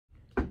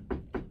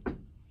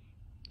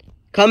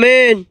Come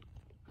in.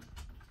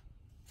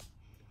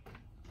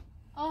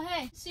 Oh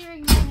hey,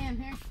 Siri Mayhem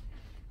here.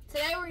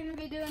 Today we're going to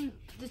be doing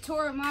the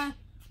tour of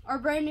our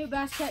brand new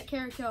Basscat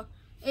Caracal.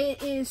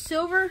 It is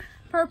silver,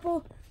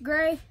 purple,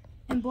 gray,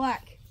 and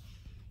black.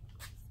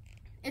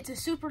 It's a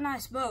super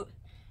nice boat.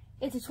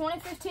 It's a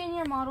 2015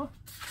 year model.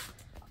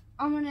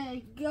 I'm going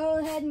to go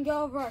ahead and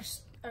go over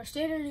our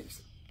standard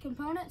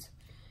components.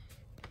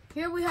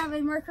 Here we have a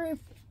Mercury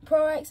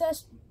Pro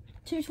XS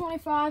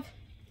 225.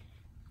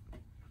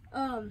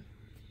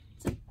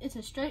 It's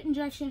a straight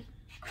injection,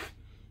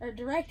 or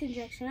direct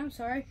injection, I'm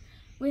sorry.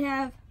 We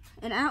have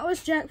an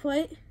Atlas jack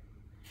plate.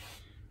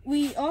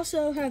 We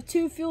also have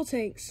 2 fuel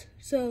tanks.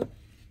 So if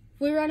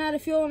we run out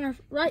of fuel in our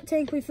right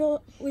tank, we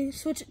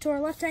switch it to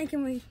our left tank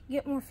and we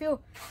get more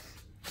fuel.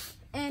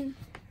 And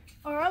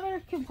our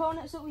other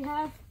components that we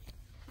have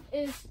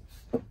is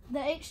the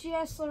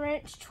HGS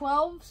Lowrance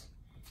 12s.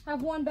 I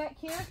have one back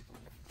here,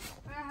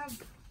 and I have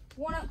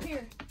one up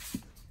here.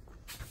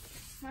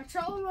 My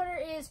trolling motor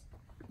is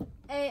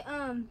a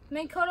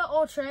Minn Kota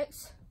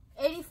Ultrex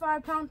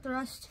 85-pound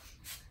thrust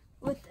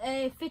with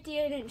a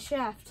 58-inch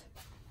shaft.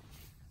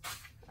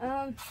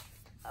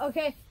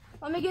 Okay,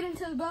 let me get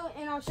into the boat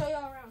and I'll show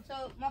y'all around.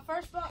 So my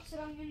first box that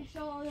I'm going to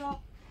show all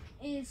y'all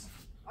is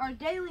our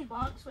daily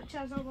box, which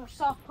has all our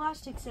soft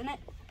plastics in it.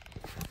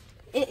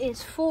 It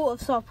is full of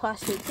soft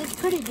plastics. It's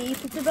pretty deep.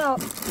 It's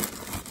about,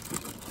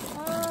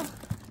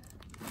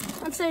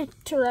 I'd say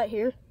to right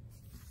here.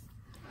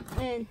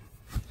 And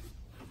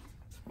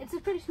it's a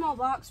pretty small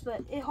box,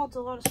 but it holds a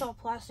lot of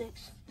soft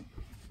plastics.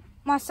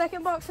 My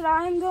second box that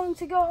I am going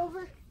to go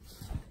over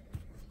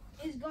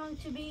is going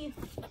to be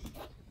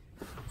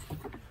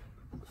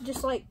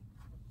just like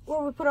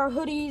where we put our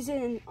hoodies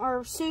and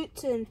our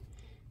suits and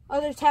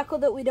other tackle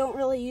that we don't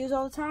really use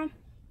all the time.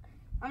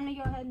 I'm gonna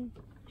go ahead and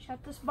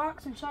shut this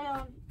box and show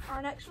you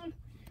our next one.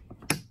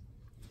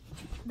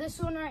 This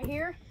one right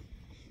here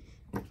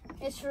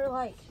is for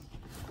like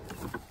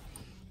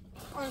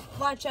our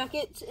life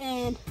jackets,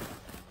 and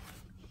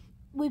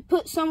we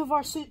put some of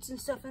our suits and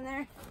stuff in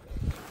there.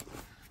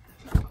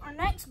 Our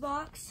next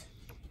box,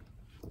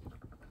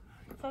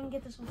 if I can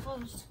get this one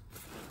closed.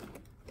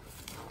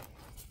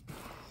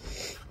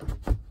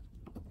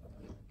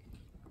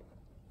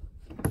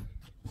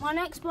 My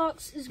next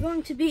box is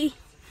going to be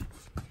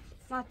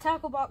my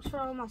tackle box for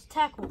all my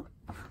tackle.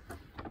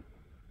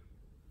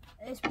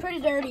 It's pretty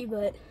dirty,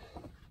 but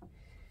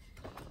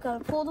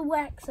gotta pull the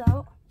wax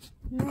out.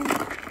 And then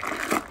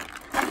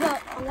I've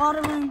got a lot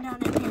of room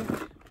down in here.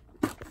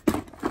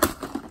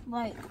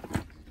 Like,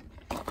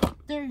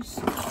 there's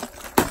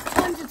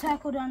tons of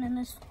tackle down in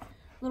this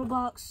little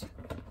box.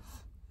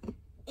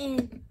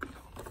 And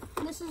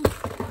this is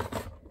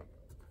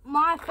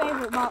my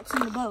favorite box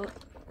in the boat,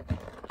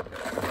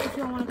 if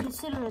you want to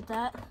consider it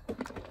that.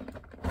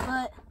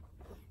 But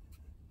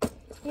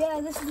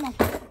yeah, this is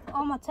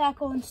all my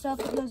tackle and stuff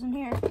that goes in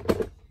here.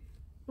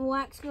 The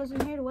wax goes in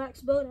here to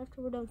wax the boat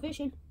after we're done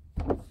fishing.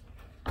 The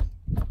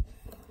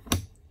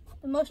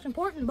most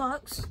important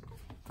box,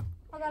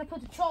 I gotta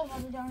put the troll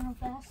motor down real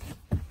fast.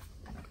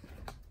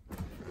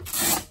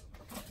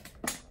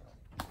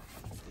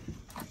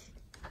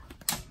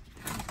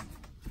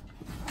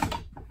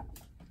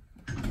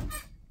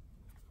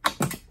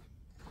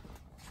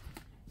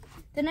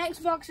 The next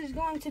box is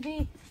going to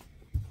be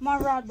my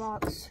rod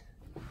box.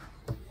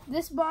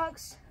 This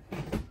box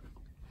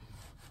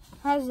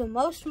has the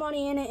most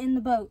money in it in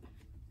the boat.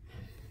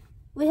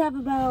 We have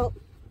about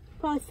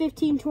probably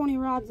 15, 20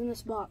 rods in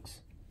this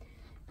box.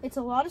 It's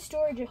a lot of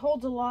storage, it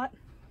holds a lot.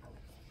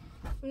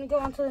 I'm gonna go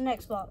on to the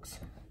next box.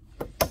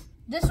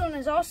 This one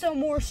is also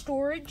more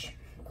storage,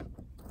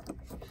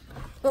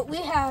 but we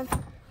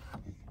have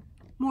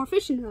more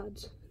fishing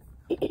rods.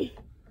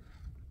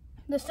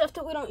 The stuff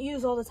that we don't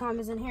use all the time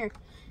is in here.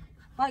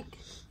 Like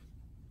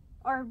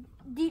our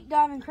deep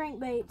diving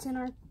crankbaits and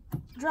our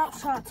drop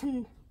shots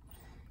and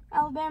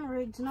Alabama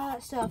rigs and all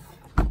that stuff.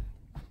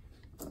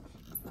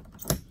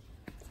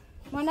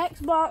 My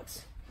next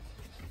box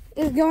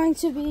is going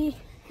to be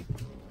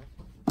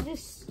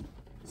just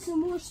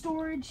some more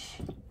storage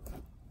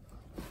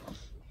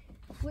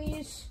we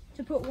use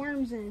to put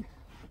worms in.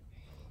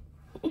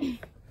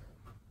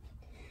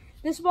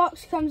 This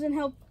box comes in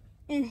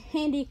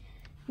handy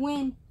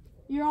when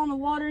you're on the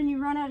water and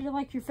you run out of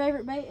like your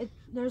favorite bait.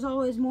 There's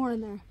always more in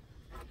there.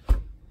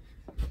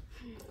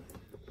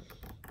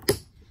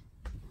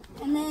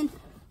 And then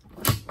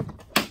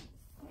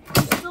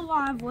just the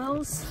live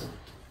wells.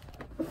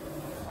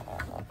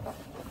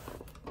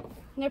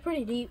 They're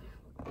pretty deep.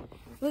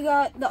 We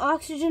got the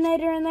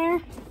oxygenator in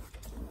there.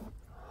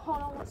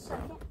 Hold on one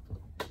second.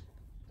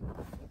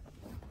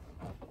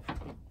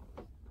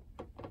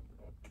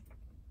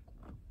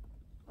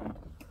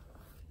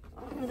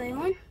 Are they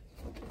on?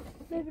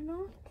 Maybe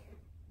not.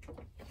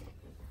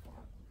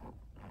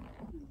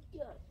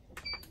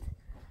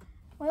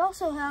 We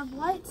also have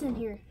lights in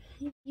here.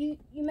 You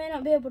may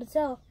not be able to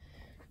tell,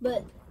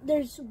 but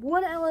there's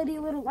one LED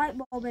little light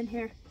bulb in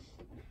here.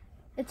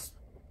 It's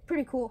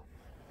pretty cool.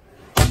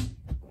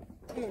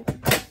 And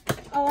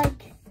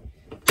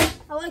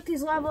I I like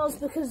these live wells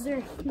because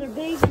they're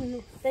big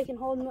and they can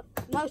hold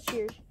most of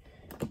your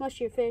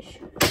fish.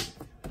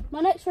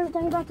 My next favorite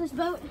thing about this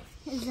boat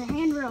is the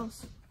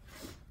handrails.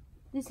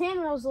 These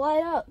handrails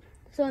light up.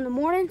 So in the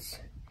mornings,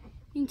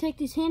 you can take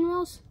these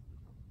handrails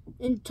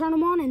and turn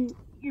them on and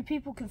your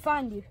people can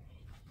find you.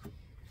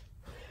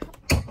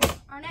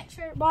 Our next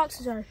favorite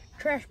box is our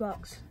trash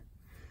box.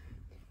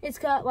 It's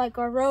got like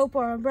our rope,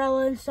 our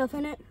umbrella and stuff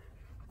in it.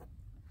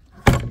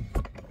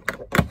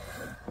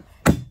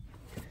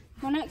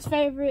 My next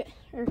favorite,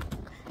 or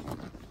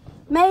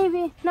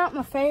maybe not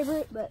my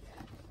favorite, but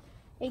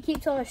it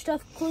keeps all our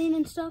stuff clean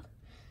and stuff.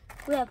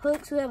 We have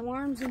hooks, we have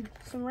worms and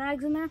some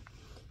rags in there.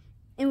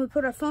 And we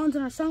put our phones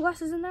and our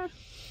sunglasses in there.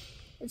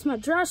 It's my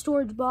dry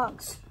storage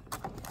box.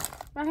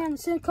 Right here in the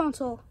center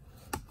console.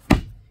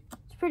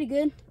 It's pretty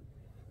good.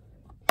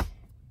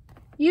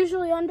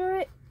 Usually under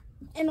it,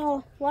 in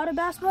a lot of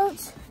bass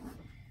boats,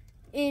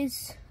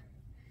 is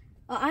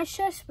an ice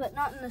chest, but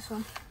not in this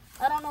one.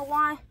 I don't know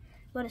why,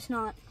 but it's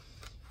not.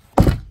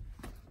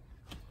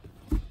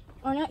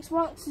 Our next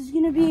box is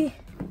gonna be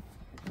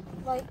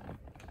like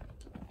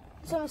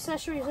some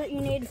accessories that you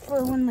need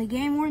for when the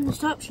game warden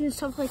stops you and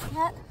stuff like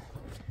that.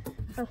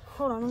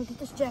 Hold on, let me get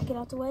this jacket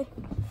out the way.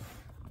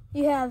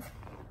 You have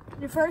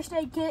your first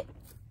aid kit,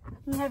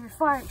 and you have your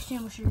fire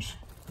extinguishers.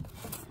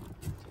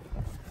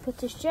 Put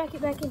this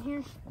jacket back in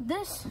here.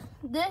 This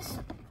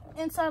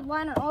inside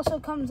liner also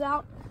comes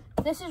out.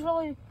 This is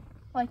really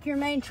like your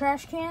main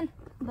trash can,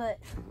 but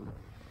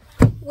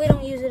we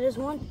don't use it as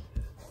one.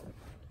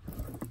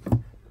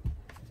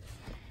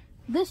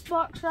 This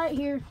box right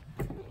here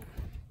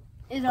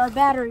is our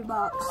battery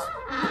box.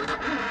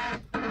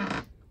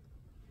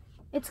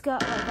 It's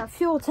got like our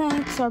fuel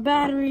tanks, our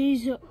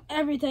batteries,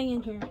 everything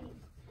in here.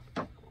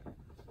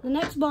 The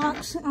next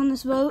box on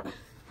this boat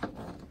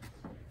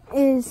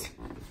is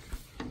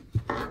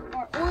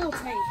our oil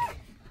tank.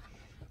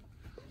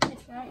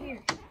 It's right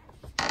here.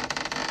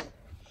 If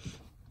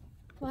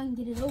I can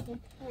get it open,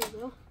 there we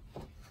go.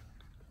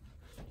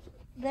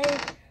 They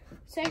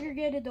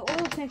segregated the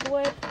oil tank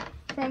away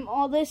from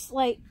all this,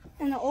 like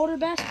in the older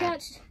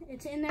Basscats,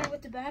 it's in there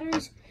with the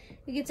batteries.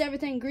 It gets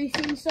everything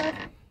greasy and stuff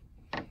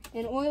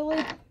and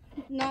oily.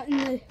 Not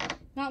in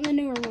the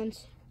newer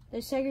ones.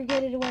 They're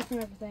segregated away from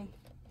everything.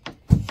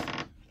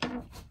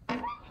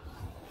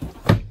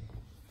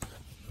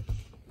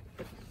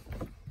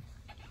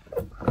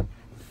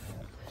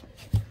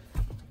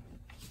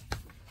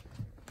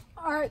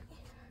 Alright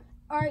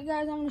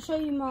guys, I'm gonna show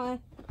you my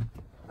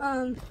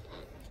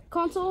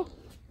console,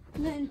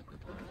 and then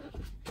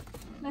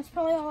that's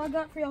probably all I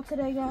got for y'all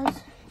today,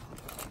 guys.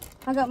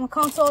 I got my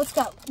console. It's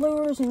got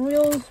lures and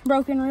reels,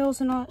 broken reels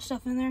and all that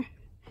stuff in there.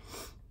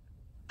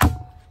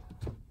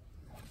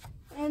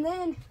 And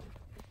then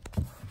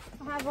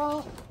I have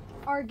all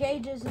our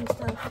gauges and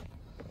stuff.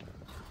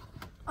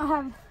 I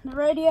have the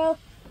radio,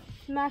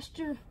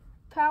 master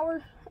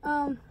power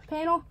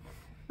panel,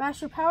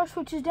 master power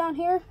switches down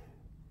here.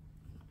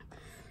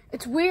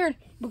 It's weird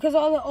because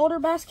all the older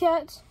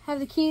Basscats have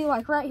the key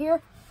like right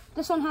here.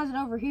 This one has it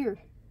over here.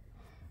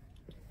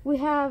 We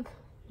have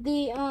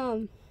the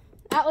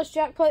Atlas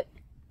jack plate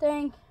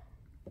thing,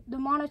 the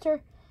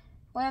monitor.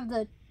 We have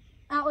the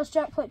Atlas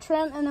jack plate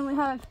trim, and then we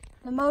have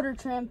the motor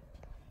trim.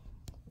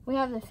 We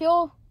have the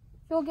fuel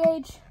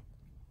gauge,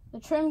 the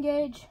trim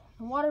gauge,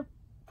 the water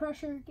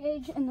pressure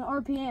gauge, and the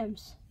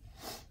RPMs.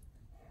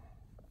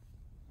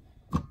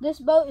 This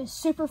boat is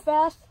super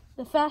fast.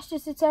 The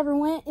fastest it's ever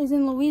went is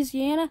in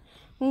Louisiana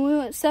when we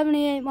went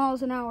 78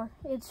 miles an hour.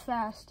 It's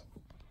fast.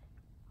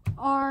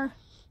 I'm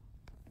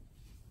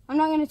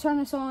not going to turn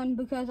this on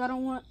because I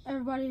don't want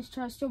everybody to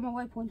try to steal my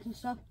waypoints and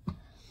stuff.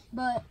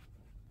 But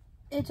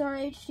it's our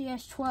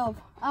HDS 12.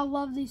 I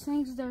love these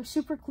things. They're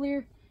super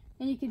clear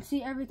and you can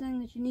see everything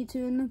that you need to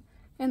in them.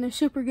 And they're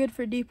super good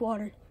for deep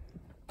water.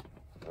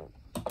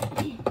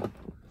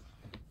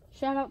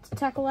 Shout out to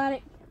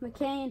Caracal,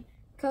 McCain,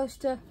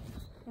 Costa,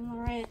 and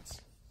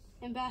Lawrence.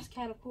 And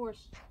Basscat, of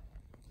course.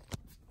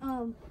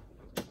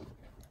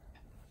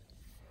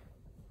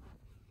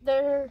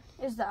 There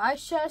is the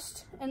ice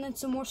chest and then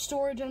some more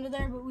storage under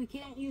there, but we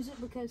can't use it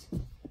because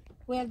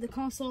we have the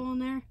console on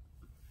there.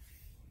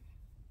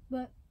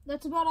 But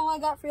that's about all I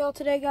got for y'all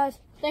today, guys.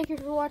 Thank you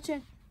for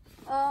watching.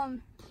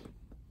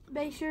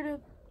 Make sure to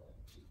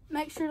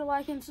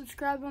like and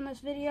subscribe on this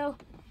video.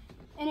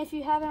 And if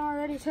you haven't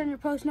already, turn your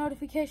post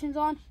notifications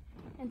on.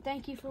 And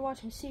thank you for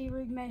watching Sea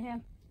Rig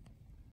Mayhem.